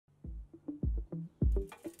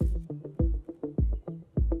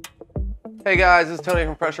Hey guys, it's Tony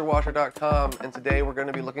from PressureWasher.com, and today we're going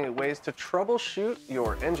to be looking at ways to troubleshoot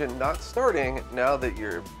your engine not starting now that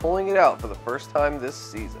you're pulling it out for the first time this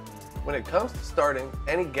season. When it comes to starting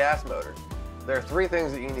any gas motor, there are three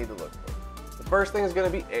things that you need to look for. The first thing is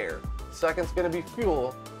going to be air, the second is going to be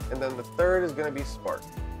fuel, and then the third is going to be spark.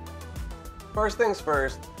 First things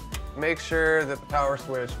first, make sure that the power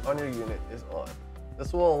switch on your unit is on.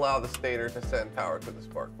 This will allow the stator to send power to the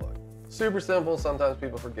spark plug. Super simple, sometimes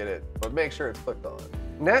people forget it, but make sure it's clicked on.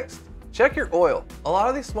 Next, check your oil. A lot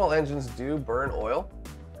of these small engines do burn oil,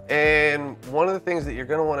 and one of the things that you're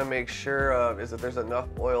going to want to make sure of is that there's enough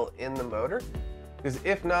oil in the motor, because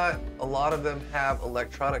if not, a lot of them have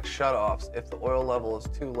electronic shutoffs if the oil level is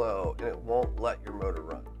too low and it won't let your motor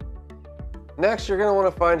run. Next, you're going to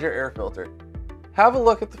want to find your air filter. Have a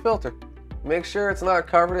look at the filter. Make sure it's not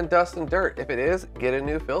covered in dust and dirt. If it is, get a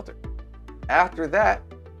new filter. After that,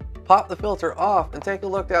 pop the filter off and take a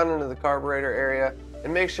look down into the carburetor area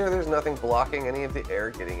and make sure there's nothing blocking any of the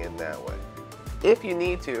air getting in that way. If you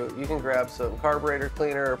need to, you can grab some carburetor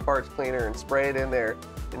cleaner or parts cleaner and spray it in there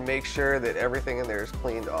and make sure that everything in there is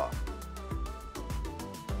cleaned off.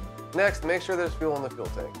 Next, make sure there's fuel in the fuel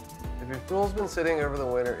tank. If your fuel's been sitting over the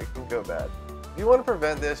winter, it can go bad. If you want to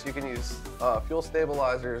prevent this, you can use fuel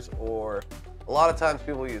stabilizers, or a lot of times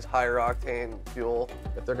people use higher octane fuel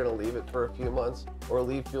if they're going to leave it for a few months or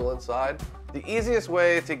leave fuel inside. The easiest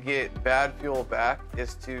way to get bad fuel back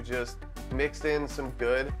is to just mix in some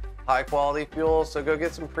good high quality fuel. So go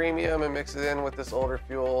get some premium and mix it in with this older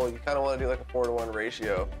fuel. You kind of want to do like a 4-to-1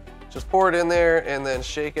 ratio. Just pour it in there and then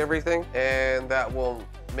shake everything, and that will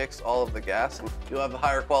mix all of the gas, and you'll have the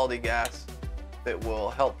higher quality gas that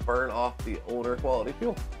will help burn off the older quality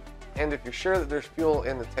fuel. And if you're sure that there's fuel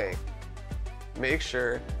in the tank, make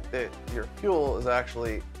sure that your fuel is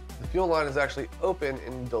actually, the fuel line is actually open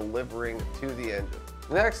and delivering to the engine.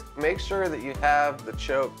 Next, make sure that you have the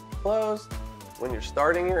choke closed when you're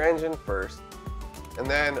starting your engine first, and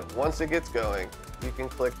then once it gets going, you can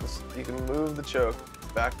click this, you can move the choke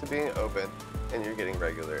back to being open, and you're getting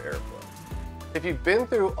regular airflow. If you've been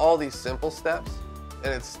through all these simple steps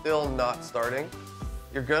and it's still not starting,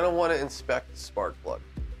 you're going to want to inspect the spark plug.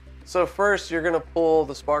 So first, you're going to pull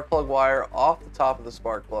the spark plug wire off the top of the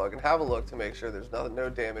spark plug and have a look to make sure there's no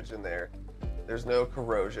damage in there. There's no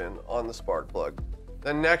corrosion on the spark plug.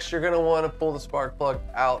 Then next, you're going to want to pull the spark plug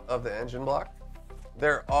out of the engine block.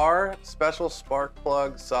 There are special spark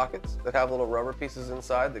plug sockets that have little rubber pieces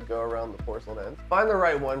inside that go around the porcelain end. Find the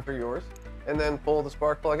right one for yours and then pull the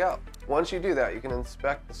spark plug out. Once you do that, you can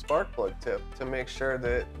inspect the spark plug tip to make sure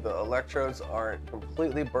that the electrodes aren't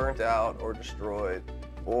completely burnt out or destroyed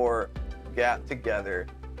or gapped together.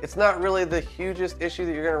 It's not really the hugest issue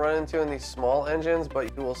that you're going to run into in these small engines,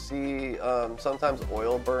 but you will see sometimes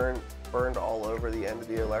oil burned all over the end of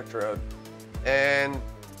the electrode. And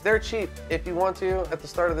they're cheap. If you want to, at the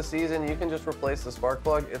start of the season, you can just replace the spark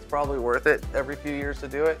plug. It's probably worth it every few years to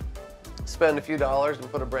do it. Spend a few dollars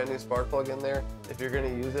and put a brand new spark plug in there if you're going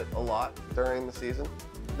to use it a lot during the season.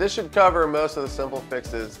 This should cover most of the simple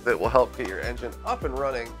fixes that will help get your engine up and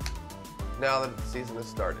running now that the season has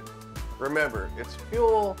started. Remember, it's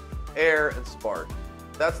fuel, air, and spark.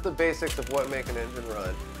 That's the basics of what make an engine run,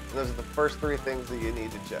 and those are the first three things that you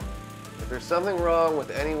need to check. If there's something wrong with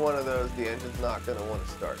any one of those, the engine's not going to want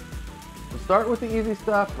to start. So start with the easy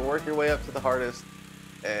stuff and work your way up to the hardest,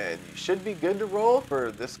 and you should be good to roll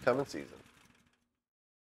for this coming season.